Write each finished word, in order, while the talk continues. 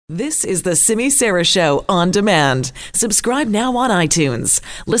This is the Simi Sara Show on demand. Subscribe now on iTunes.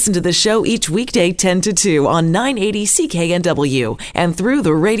 Listen to the show each weekday 10 to 2 on 980 CKNW and through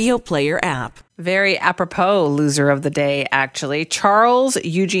the Radio Player app. Very apropos loser of the day, actually. Charles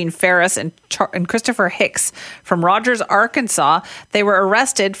Eugene Ferris and Christopher Hicks from Rogers, Arkansas. They were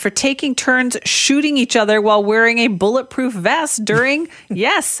arrested for taking turns shooting each other while wearing a bulletproof vest during,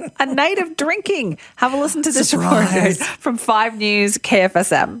 yes, a night of drinking. Have a listen to this report from 5 News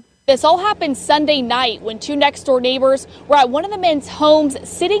KFSM. This all happened Sunday night when 2 next-door neighbors were at one of the men's homes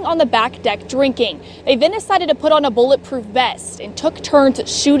sitting on the back deck drinking. They then decided to put on a bulletproof vest and took turns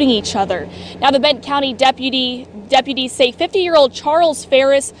shooting each other. Now, the Benton County deputies say 50-year-old Charles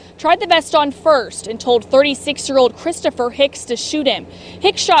Ferris tried the vest on first and told 36-year-old Christopher Hicks to shoot him.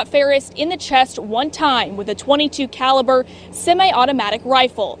 Hicks shot Ferris in the chest 1 time with a .22 caliber semi-automatic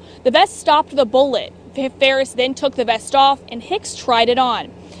rifle. The vest stopped the bullet. Ferris then took the vest off and Hicks tried it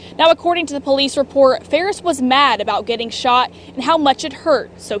on. Now, according to the police report, Ferris was mad about getting shot and how much it hurt,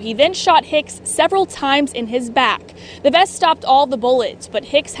 so he then shot Hicks several times in his back. The vest stopped all the bullets, but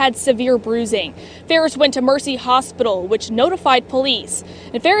Hicks had severe bruising. Ferris went to Mercy Hospital, which notified police.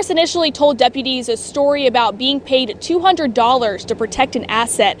 And Ferris initially told deputies a story about being paid $200 to protect an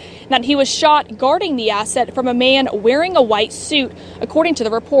asset, and that he was shot guarding the asset from a man wearing a white suit, according to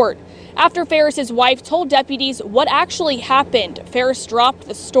the report. After Ferris's wife told deputies what actually happened, Ferris dropped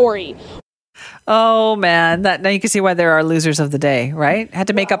the story. Oh, man. Now you can see why there are losers of the day, right? Had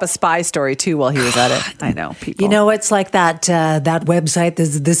to make up a spy story, too, while he was at it. I know, people. You know, it's like that website,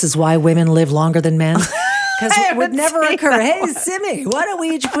 this is why women live longer than men. Because it would never occur. Hey, Simi, why don't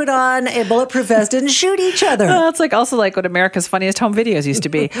we each put on a bulletproof vest and shoot each other? It's also like what America's Funniest Home Videos used to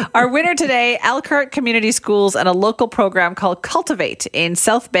be. Our winner today, Elkhart Community Schools and a local program called Cultivate in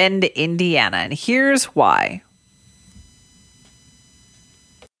South Bend, Indiana. And here's why.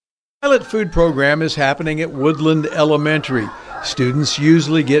 Pilot food program is happening at Woodland Elementary. Students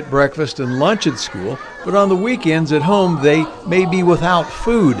usually get breakfast and lunch at school, but on the weekends at home they may be without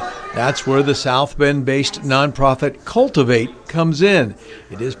food. That's where the South Bend-based nonprofit Cultivate comes in.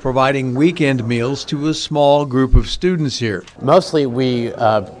 It is providing weekend meals to a small group of students here. Mostly we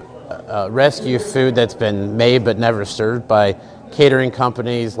rescue food that's been made but never served by catering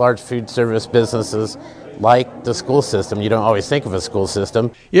companies, large food service businesses, like the school system. You don't always think of a school system.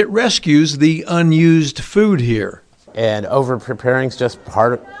 It rescues the unused food here. And over-preparing is just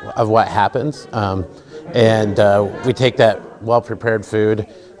part of what happens. We take that well-prepared food,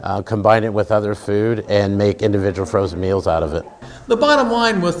 combine it with other food, and make individual frozen meals out of it. The bottom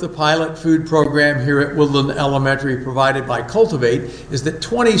line with the pilot food program here at Woodland Elementary provided by Cultivate is that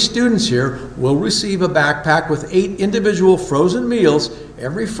 20 students here will receive a backpack with 8 individual frozen meals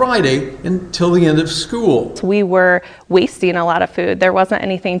every Friday until the end of school. We were wasting a lot of food. There wasn't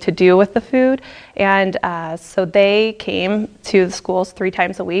anything to do with the food, and so they came to the schools 3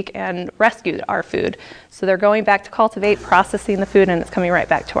 times a week and rescued our food. So they're going back to Cultivate, processing the food, and it's coming right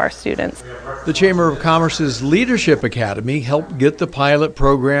back to our students. The Chamber of Commerce's Leadership Academy helped get the pilot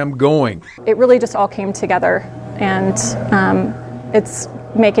program going. It really just all came together, and it's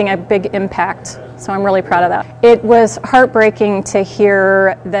making a big impact. So I'm really proud of that. It was heartbreaking to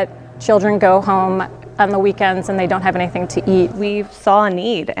hear that children go home on the weekends and they don't have anything to eat. We saw a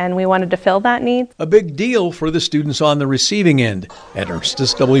need and we wanted to fill that need. A big deal for the students on the receiving end. Ed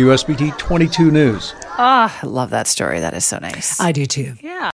Ernstis, WSBT 22 News. I love that story. That is so nice. I do too. Yeah.